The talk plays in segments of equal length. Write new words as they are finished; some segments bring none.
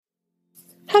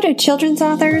How do children's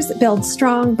authors build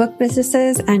strong book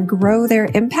businesses and grow their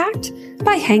impact?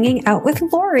 By hanging out with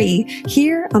Lori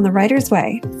here on The Writer's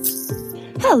Way.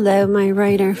 Hello, my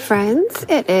writer friends.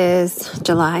 It is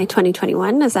July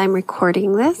 2021 as I'm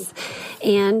recording this,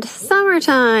 and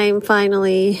summertime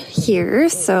finally here.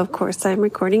 So, of course, I'm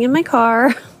recording in my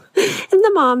car in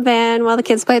the mom van while the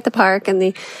kids play at the park, and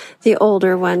the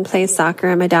older one plays soccer,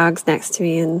 and my dog's next to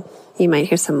me, and you might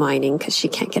hear some whining because she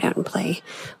can't get out and play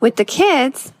with the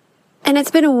kids. And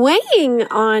it's been weighing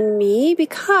on me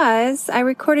because I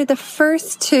recorded the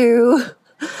first two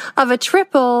of a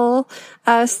triple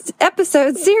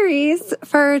episode series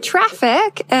for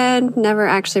Traffic and never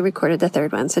actually recorded the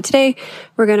third one. So today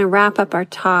we're going to wrap up our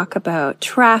talk about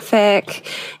Traffic,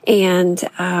 and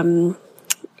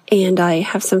I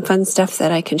have some fun stuff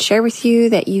that I can share with you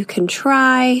that you can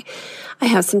try. I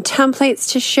have some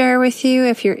templates to share with you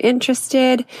if you're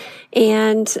interested.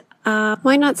 And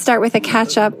why not start with a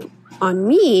catch up on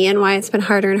me and why it's been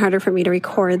harder and harder for me to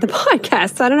record the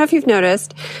podcast. So I don't know if you've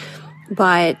noticed,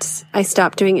 but I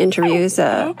stopped doing interviews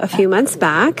a few months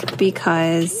back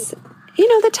because,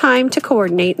 the time to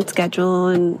coordinate and schedule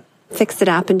and fix it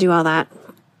up and do all that,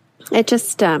 it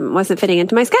just wasn't fitting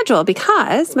into my schedule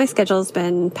because my schedule's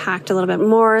been packed a little bit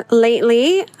more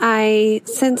lately.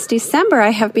 Since December,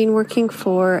 I have been working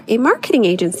for a marketing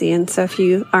agency. And so if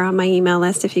you are on my email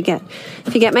list, if you get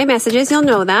my messages, you'll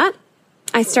know that.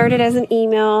 I started as an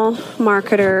email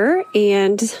marketer,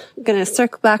 and I'm going to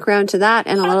circle back around to that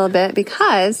in a little bit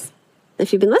because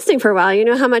if you've been listening for a while, you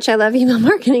know how much I love email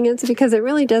marketing. It's because it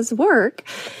really does work.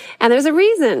 And there's a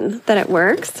reason that it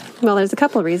works. Well, there's a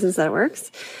couple of reasons that it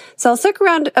works. So I'll circle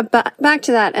around back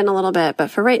to that in a little bit. But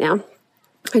for right now,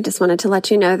 I just wanted to let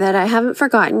you know that I haven't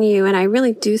forgotten you, and I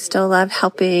really do still love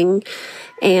helping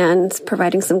and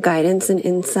providing some guidance and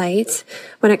insight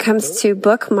when it comes to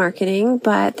book marketing.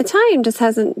 But the time just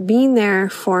hasn't been there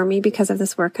for me because of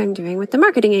this work I'm doing with the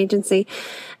marketing agency.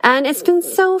 And it's been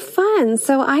so fun.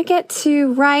 So I get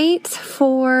to write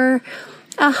for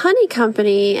a honey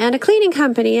company and a cleaning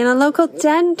company and a local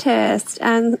dentist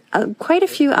and quite a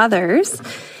few others.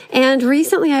 And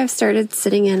recently I've started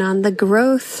sitting in on the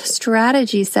growth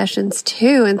strategy sessions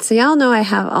too. And so y'all know I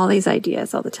have all these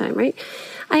ideas all the time, right?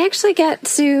 I actually get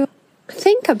to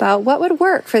think about what would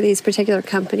work for these particular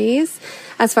companies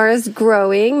as far as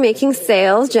growing, making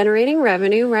sales, generating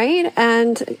revenue, right?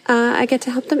 And I get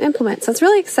to help them implement. So it's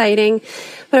really exciting.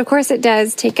 But of course it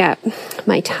does take up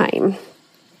my time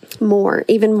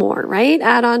even more, right?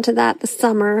 Add on to that the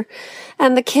summer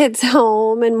and the kids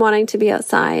home and wanting to be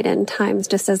outside, and time's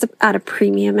just at a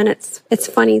premium. And it's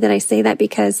funny that I say that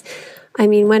because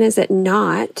when is it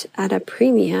not at a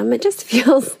premium? It just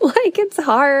feels like it's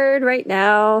hard right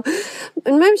now.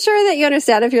 And I'm sure that you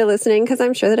understand if you're listening, because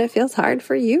I'm sure that it feels hard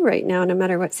for you right now, no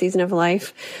matter what season of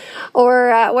life or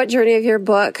what journey of your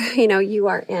book, you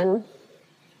are in.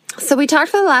 So we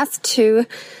talked for the last two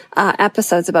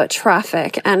episodes about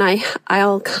Traffic, and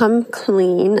I'll come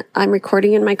clean. I'm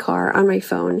recording in my car on my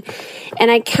phone, and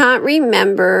I can't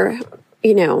remember,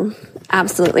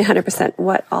 absolutely 100%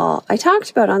 what all I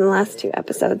talked about on the last two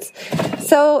episodes.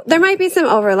 So there might be some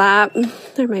overlap.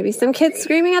 There might be some kids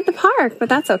screaming at the park, but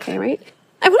that's okay, right?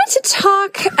 I wanted to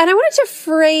talk, and I wanted to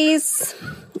phrase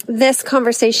this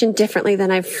conversation differently than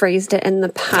I've phrased it in the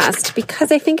past,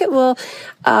 because I think it will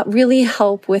really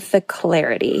help with the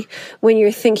clarity when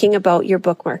you're thinking about your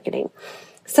book marketing.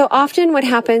 So often what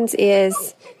happens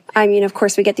is, of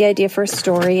course, we get the idea for a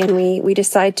story and we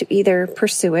decide to either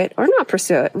pursue it or not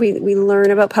pursue it. We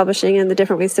learn about publishing and the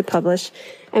different ways to publish,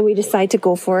 and we decide to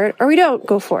go for it or we don't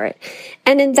go for it.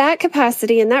 And in that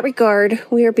capacity, in that regard,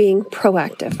 we are being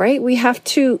proactive, right? We have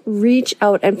to reach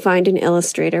out and find an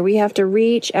illustrator. We have to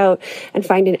reach out and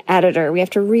find an editor. We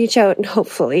have to reach out and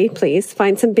hopefully, please,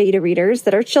 find some beta readers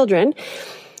that are children.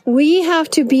 We have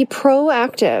to be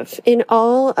proactive in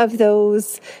all of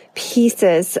those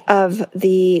pieces of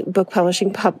the book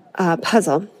publishing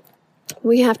puzzle.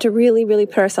 We have to really, really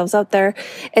put ourselves out there.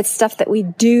 It's stuff that we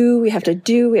do. We have a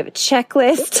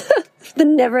checklist, the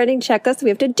never-ending checklist. We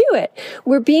have to do it.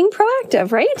 We're being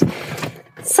proactive, right?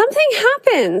 Something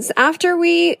happens after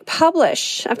we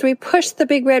publish, after we push the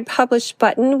big red publish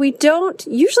button. We don't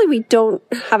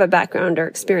have a background or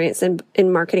experience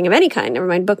in marketing of any kind, never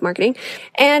mind book marketing.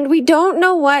 And we don't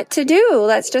know what to do.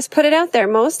 Let's just put it out there.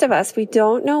 Most of us, we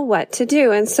don't know what to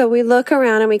do. And so we look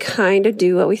around and we kind of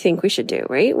do what we think we should do,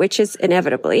 right? Which is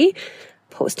inevitably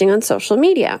posting on social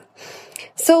media.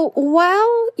 So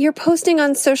while you're posting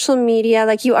on social media,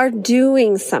 like you are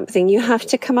doing something, you have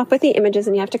to come up with the images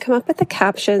and you have to come up with the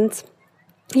captions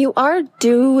You are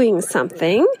doing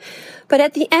something, but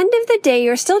at the end of the day,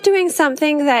 you're still doing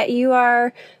something that you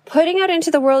are putting out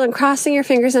into the world and crossing your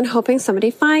fingers and hoping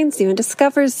somebody finds you and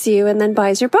discovers you and then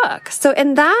buys your book. So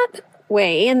in that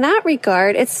way, in that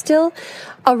regard, it's still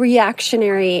a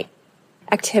reactionary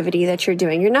activity that you're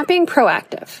doing. You're not being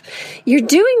proactive. You're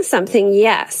doing something,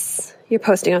 yes, you're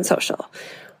posting on social.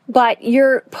 But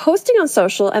you're posting on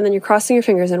social and then you're crossing your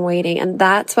fingers and waiting. And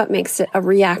that's what makes it a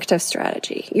reactive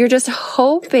strategy. You're just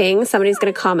hoping somebody's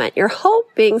going to comment. You're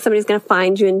hoping somebody's going to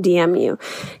find you and DM you.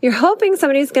 You're hoping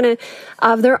somebody's going to,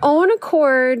 of their own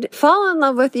accord, fall in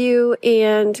love with you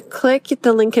and click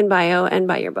the link in bio and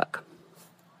buy your book.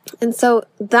 And so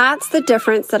that's the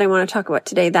difference that I want to talk about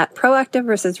today, that proactive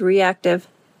versus reactive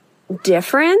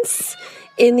difference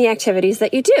in the activities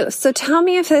that you do. So tell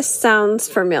me if this sounds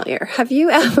familiar. Have you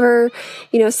ever,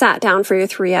 sat down for your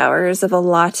 3 hours of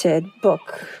allotted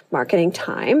book marketing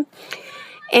time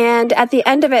and at the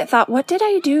end of it thought, what did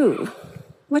I do?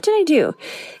 What did I do?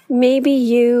 Maybe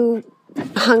you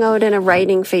hung out in a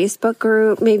writing Facebook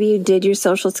group. Maybe you did your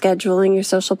social scheduling, your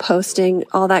social posting,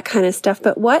 all that kind of stuff.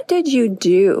 But what did you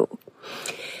do?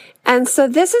 And so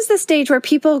this is the stage where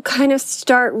people kind of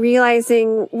start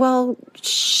realizing, well,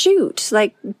 shoot,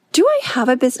 do I have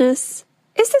a business?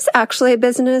 Is this actually a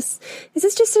business? Is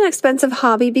this just an expensive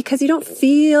hobby? Because you don't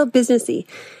feel businessy.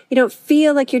 You don't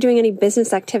feel like you're doing any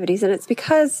business activities. And it's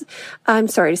because, I'm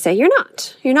sorry to say, you're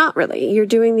not. You're not really. You're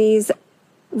doing these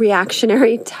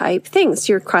reactionary type things.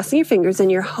 You're crossing your fingers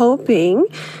and you're hoping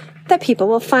that people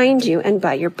will find you and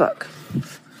buy your book.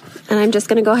 And I'm just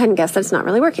going to go ahead and guess that it's not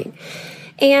really working.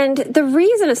 And the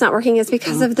reason it's not working is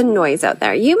because of the noise out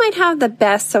there. You might have the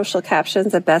best social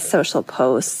captions, the best social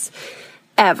posts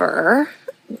ever,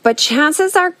 but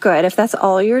chances are good, if that's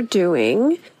all you're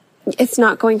doing, it's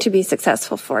not going to be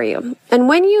successful for you. And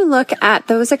when you look at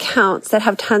those accounts that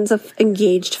have tons of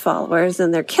engaged followers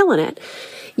and they're killing it,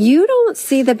 you don't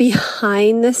see the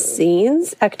behind the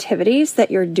scenes activities that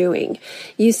you're doing.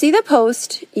 You see the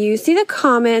post, you see the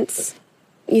comments,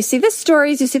 you see the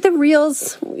stories, you see the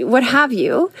reels, what have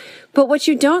you. But what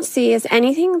you don't see is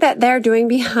anything that they're doing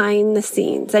behind the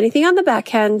scenes. Anything on the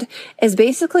back end is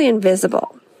basically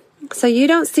invisible. So you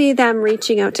don't see them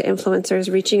reaching out to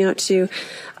influencers, reaching out to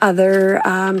other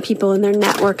people in their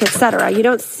network, etc. You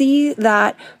don't see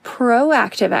that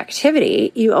proactive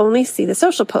activity. You only see the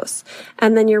social posts.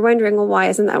 And then you're wondering, well, why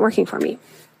isn't that working for me?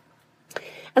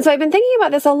 And so I've been thinking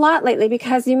about this a lot lately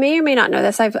because you may or may not know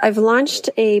this. I've launched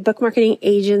a book marketing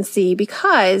agency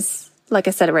because, like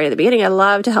I said right at the beginning, I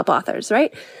love to help authors,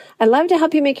 right? I love to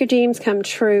help you make your dreams come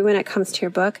true when it comes to your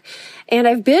book. And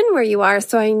I've been where you are,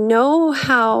 so I know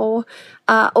how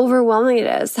overwhelming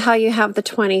it is, how you have the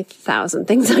 20,000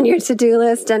 things on your to-do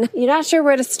list and you're not sure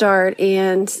where to start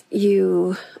and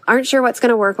you aren't sure what's going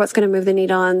to work, what's going to move the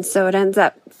needle on. So it ends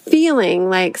up feeling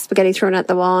like spaghetti thrown at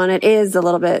the wall, and it is a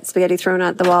little bit spaghetti thrown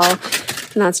at the wall.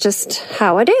 And that's just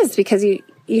how it is because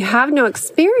you have no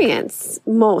experience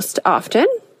most often,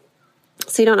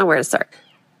 so you don't know where to start.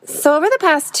 So over the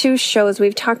past 2 shows,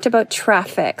 we've talked about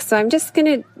traffic. So I'm just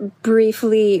going to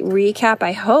briefly recap,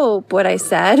 I hope, what I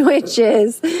said, which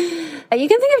is you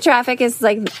can think of traffic as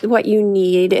like what you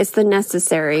need. It's the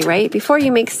necessary, right? Before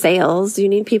you make sales, you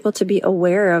need people to be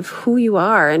aware of who you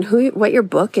are and what your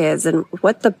book is and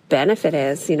what the benefit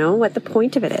is, what the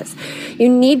point of it is. You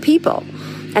need people.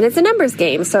 And it's a numbers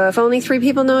game. So if only 3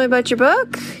 people know about your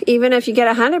book, even if you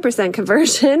get 100%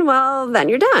 conversion, well, then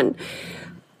you're done.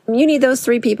 You need those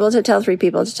 3 people to tell 3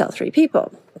 people to tell 3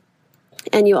 people.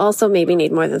 And you also maybe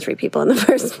need more than 3 people in the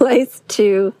first place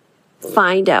to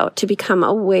find out, to become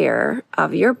aware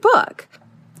of your book.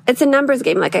 It's a numbers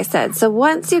game, like I said. So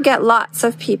once you get lots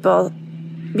of people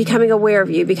becoming aware of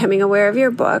you, becoming aware of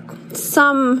your book,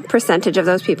 some percentage of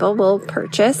those people will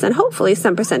purchase and hopefully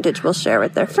some percentage will share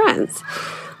with their friends.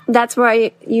 That's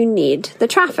why you need the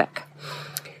traffic.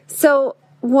 So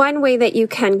one way that you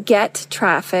can get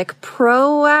traffic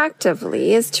proactively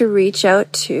is to reach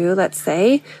out to, let's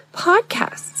say,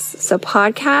 podcasts. So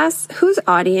podcasts whose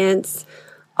audience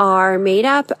are made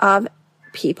up of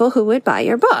people who would buy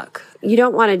your book. You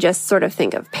don't want to just sort of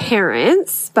think of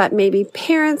parents, but maybe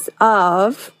parents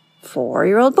of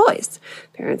 4-year-old boys,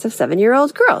 parents of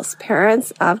 7-year-old girls,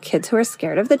 parents of kids who are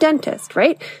scared of the dentist,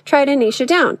 right? Try to niche it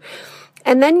down.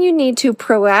 And then you need to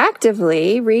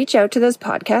proactively reach out to those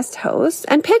podcast hosts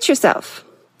and pitch yourself.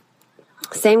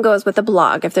 Same goes with the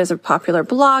blog. If there's a popular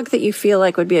blog that you feel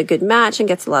like would be a good match and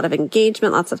gets a lot of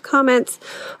engagement, lots of comments,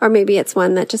 or maybe it's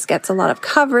one that just gets a lot of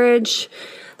coverage,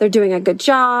 they're doing a good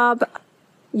job,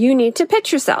 you need to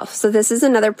pitch yourself. So this is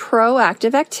another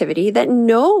proactive activity that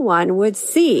no one would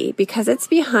see because it's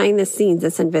behind the scenes,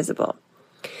 it's invisible.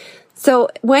 So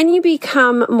when you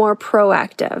become more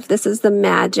proactive, this is the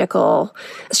magical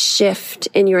shift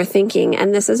in your thinking.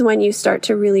 And this is when you start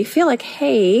to really feel like,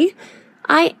 hey,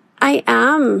 I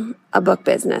am a book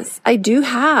business. I do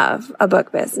have a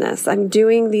book business. I'm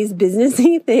doing these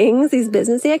businessy things, these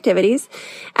businessy activities,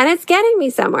 and it's getting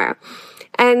me somewhere.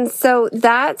 And so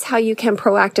that's how you can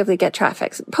proactively get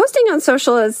traffic. Posting on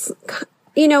social is,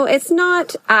 it's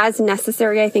not as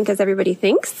necessary, I think, as everybody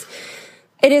thinks.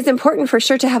 It is important for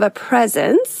sure to have a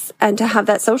presence and to have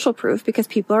that social proof because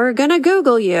people are going to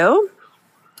Google you,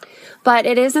 but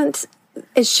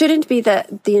it shouldn't be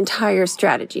the entire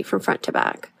strategy from front to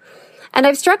back. And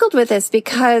I've struggled with this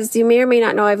because you may or may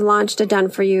not know I've launched a Done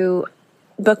For You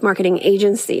book marketing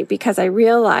agency because I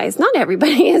realize not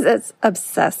everybody is as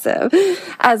obsessive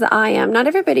as I am. Not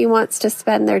everybody wants to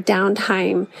spend their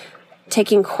downtime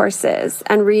taking courses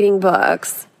and reading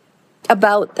books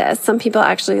about this. Some people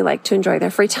actually like to enjoy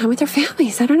their free time with their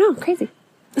families. I don't know, crazy.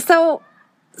 So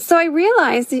I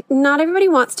realized not everybody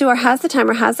wants to or has the time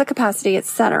or has the capacity,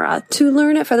 etc., to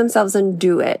learn it for themselves and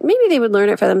do it. Maybe they would learn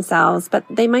it for themselves, but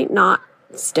they might not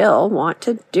still want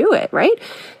to do it, right?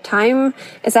 Time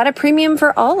is at a premium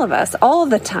for all of us, all of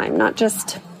the time, not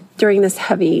just during this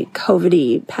heavy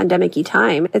COVID-y, pandemic-y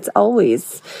time. It's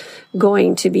always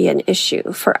going to be an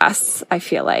issue for us, I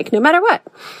feel like, no matter what.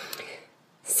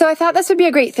 So I thought this would be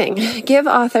a great thing. Give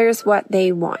authors what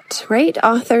they want, right?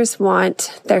 Authors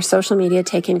want their social media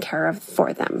taken care of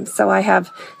for them. So I have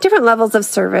different levels of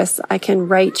service. I can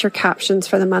write your captions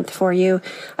for the month for you.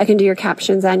 I can do your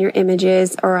captions and your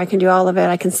images, or I can do all of it.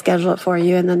 I can schedule it for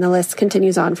you. And then the list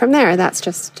continues on from there. That's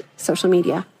just social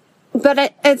media.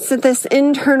 But it's this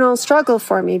internal struggle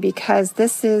for me because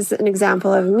this is an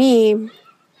example of me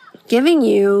giving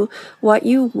you what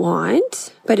you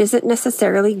want, but isn't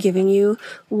necessarily giving you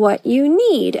what you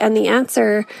need. And the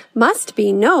answer must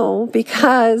be no,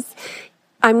 because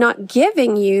I'm not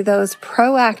giving you those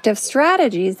proactive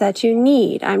strategies that you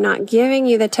need. I'm not giving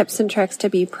you the tips and tricks to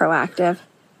be proactive.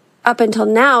 Up until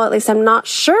now, at least, I'm not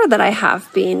sure that I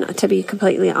have been, to be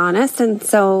completely honest. And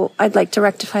so I'd like to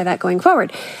rectify that going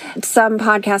forward. Some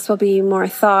podcasts will be more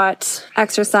thought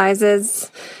exercises,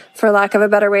 for lack of a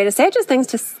better way to say it, just things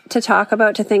to talk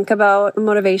about, to think about,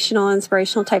 motivational,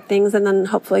 inspirational type things, and then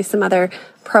hopefully some other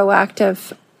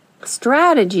proactive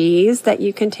strategies that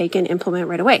you can take and implement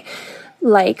right away.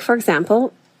 Like, for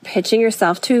example, pitching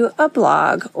yourself to a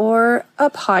blog or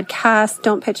a podcast.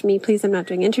 Don't pitch me, please. I'm not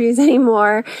doing interviews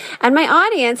anymore. And my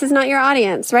audience is not your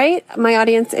audience, right? My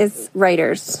audience is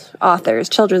writers, authors,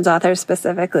 children's authors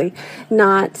specifically,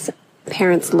 not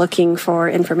parents looking for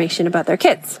information about their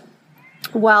kids.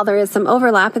 While there is some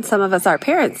overlap and some of us are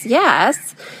parents,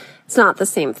 yes, it's not the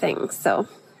same thing. So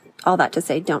all that to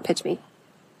say, don't pitch me.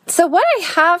 So what I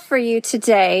have for you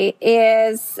today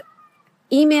is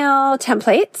email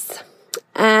templates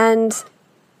and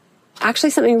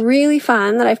actually something really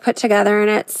fun that I've put together, and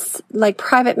it's like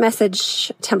private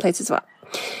message templates as well.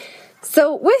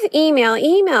 So with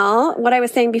email, what I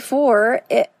was saying before,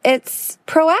 it's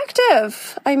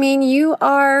proactive. I mean, you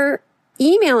are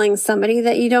emailing somebody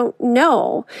that you don't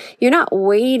know. You're not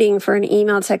waiting for an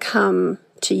email to come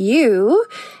to you.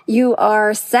 You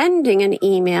are sending an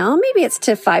email. Maybe it's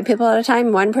to 5 people at a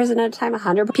time, 1 person at a time,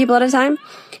 100 people at a time.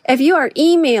 If you are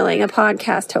emailing a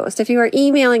podcast host, if you are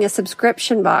emailing a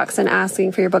subscription box and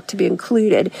asking for your book to be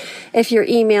included, if you're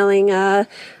emailing a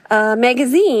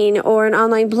magazine or an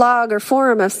online blog or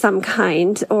forum of some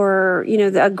kind, or,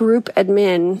 a group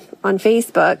admin on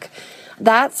Facebook,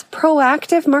 that's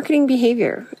proactive marketing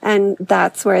behavior, and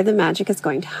that's where the magic is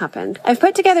going to happen. I've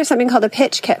put together something called a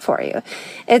pitch kit for you.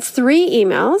 It's 3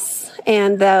 emails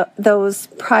and those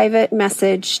private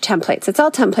message templates. It's all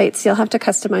templates. You'll have to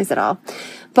customize it all.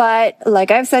 But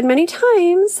like I've said many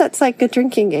times, that's like a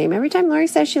drinking game. Every time Lori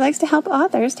says she likes to help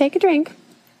authors take a drink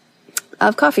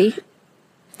of coffee.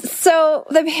 So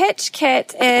the pitch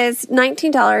kit is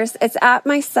 $19. It's at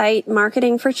my site,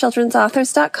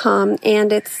 marketingforchildrensauthors.com,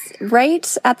 and it's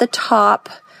right at the top,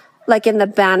 like in the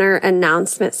banner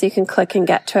announcement, so you can click and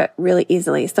get to it really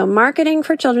easily. So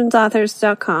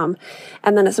marketingforchildrensauthors.com,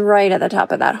 and then it's right at the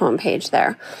top of that homepage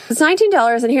there. It's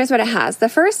 $19, and here's what it has. The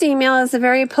first email is a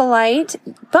very polite,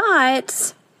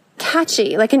 but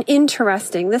catchy, like an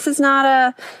interesting. This is not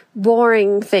a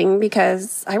boring thing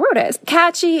because I wrote it. It's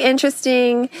catchy,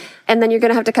 interesting, and then you're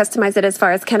going to have to customize it as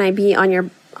far as, can I be on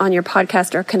your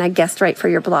podcast, or can I guest write for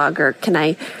your blog, or can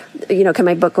my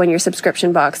book go in your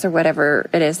subscription box, or whatever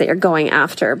it is that you're going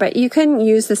after. But you can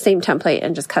use the same template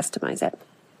and just customize it.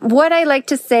 What I like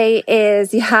to say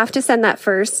is you have to send that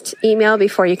first email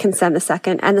before you can send the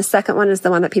second, and the second one is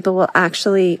the one that people will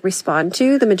actually respond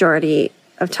to the majority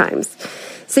of times.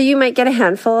 So you might get a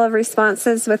handful of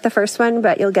responses with the first one,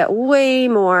 but you'll get way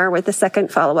more with the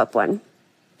second follow-up one.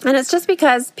 And it's just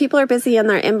because people are busy and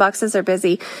their inboxes are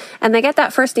busy, and they get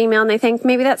that first email and they think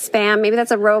maybe that's spam, maybe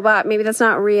that's a robot, maybe that's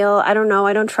not real. I don't know.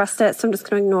 I don't trust it. So I'm just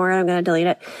going to ignore it. I'm going to delete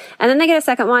it. And then they get a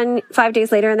second one 5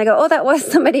 days later and they go, oh, that was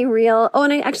somebody real. Oh,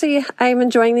 and I'm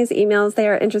enjoying these emails. They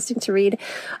are interesting to read.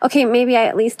 Okay. Maybe I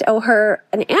at least owe her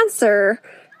an answer.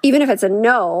 Even if it's a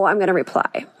no, I'm going to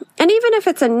reply. And even if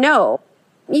it's a no,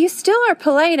 you still are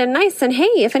polite and nice. And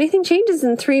hey, if anything changes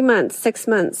in 3 months, 6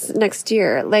 months, next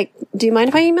year, like, do you mind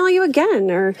if I email you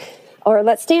again? Or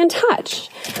let's stay in touch.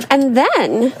 And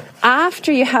then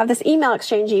after you have this email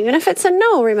exchange, even if it's a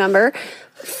no, remember,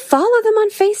 follow them on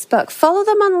Facebook, follow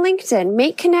them on LinkedIn,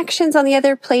 make connections on the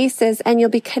other places, and you'll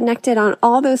be connected on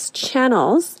all those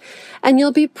channels, and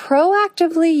you'll be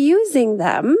proactively using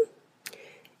them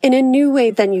in a new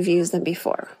way than you've used them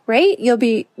before, right? You'll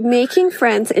be making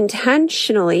friends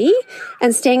intentionally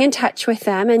and staying in touch with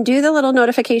them, and do the little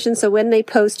notification. So when they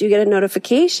post, you get a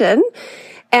notification,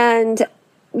 and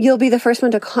you'll be the first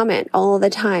one to comment all the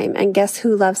time. And guess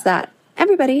who loves that?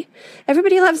 Everybody.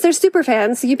 Everybody loves their super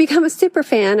fans. So you become a super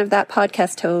fan of that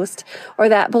podcast host or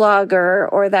that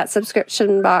blogger or that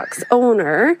subscription box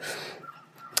owner.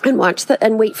 And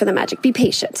wait for the magic. Be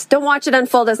patient. Don't watch it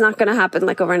unfold. It's not going to happen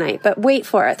like overnight, but wait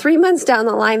for it. 3 months down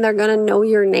the line, they're going to know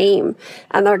your name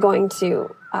and they're going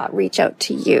to reach out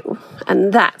to you.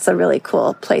 And that's a really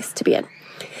cool place to be in.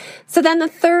 So then the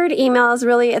third email is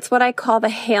it's what I call the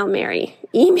Hail Mary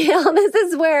email. This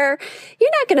is where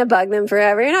you're not going to bug them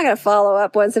forever. You're not going to follow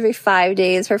up once every 5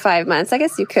 days for 5 months. I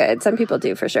guess you could. Some people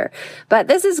do for sure. But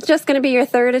this is just going to be your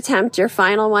third attempt, your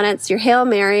final one. It's your Hail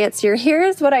Mary. It's your,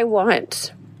 here's what I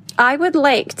want. I would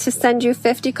like to send you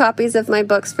 50 copies of my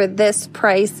books for this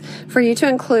price for you to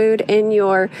include in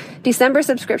your December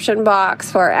subscription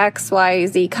box for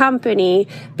XYZ company,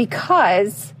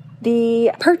 because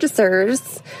the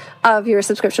purchasers of your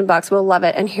subscription box will love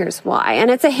it, and here's why.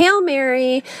 And it's a Hail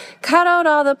Mary. Cut out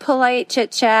all the polite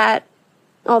chit chat,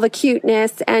 all the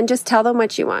cuteness, and just tell them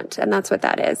what you want. And that's what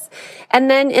that is. And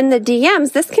then in the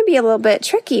DMs, this can be a little bit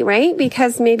tricky, right?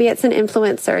 Because maybe it's an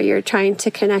influencer you're trying to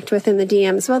connect with in the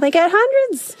DMs. Well, they get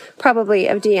hundreds probably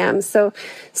of DMs. So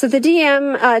the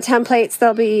DM templates,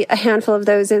 there'll be a handful of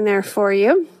those in there for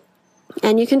you.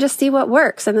 And you can just see what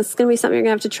works. And this is going to be something you're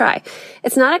going to have to try.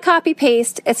 It's not a copy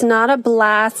paste. It's not a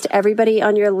blast everybody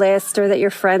on your list or that you're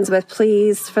friends with.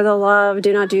 Please, for the love,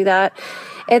 do not do that.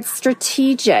 It's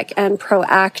strategic and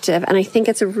proactive, and I think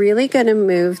it's really going to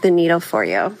move the needle for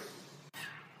you.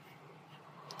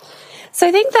 So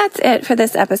I think that's it for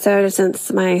this episode, since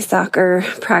my soccer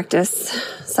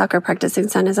practicing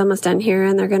son is almost done here,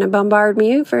 and they're going to bombard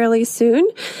me fairly soon.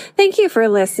 Thank you for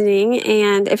listening.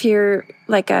 And if you're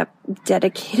like a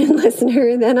dedicated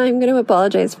listener, then I'm going to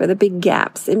apologize for the big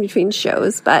gaps in between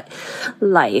shows, but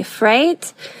life,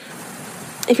 right?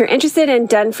 If you're interested in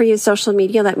done-for-you social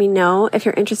media, let me know. If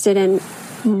you're interested in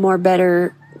more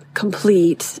better,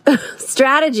 complete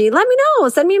strategy, let me know.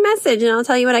 Send me a message and I'll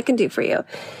tell you what I can do for you.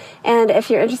 And if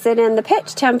you're interested in the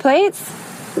pitch templates,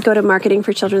 go to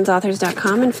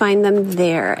marketingforchildrensauthors.com and find them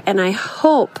there. And I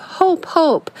hope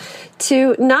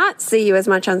to not see you as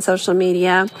much on social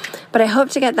media, but I hope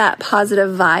to get that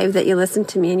positive vibe that you listen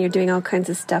to me and you're doing all kinds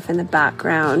of stuff in the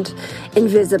background,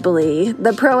 invisibly, the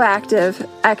proactive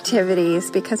activities,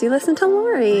 because you listen to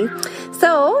Lori.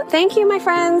 So thank you, my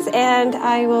friends, and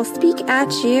I will speak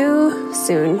at you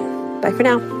soon. Bye for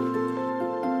now.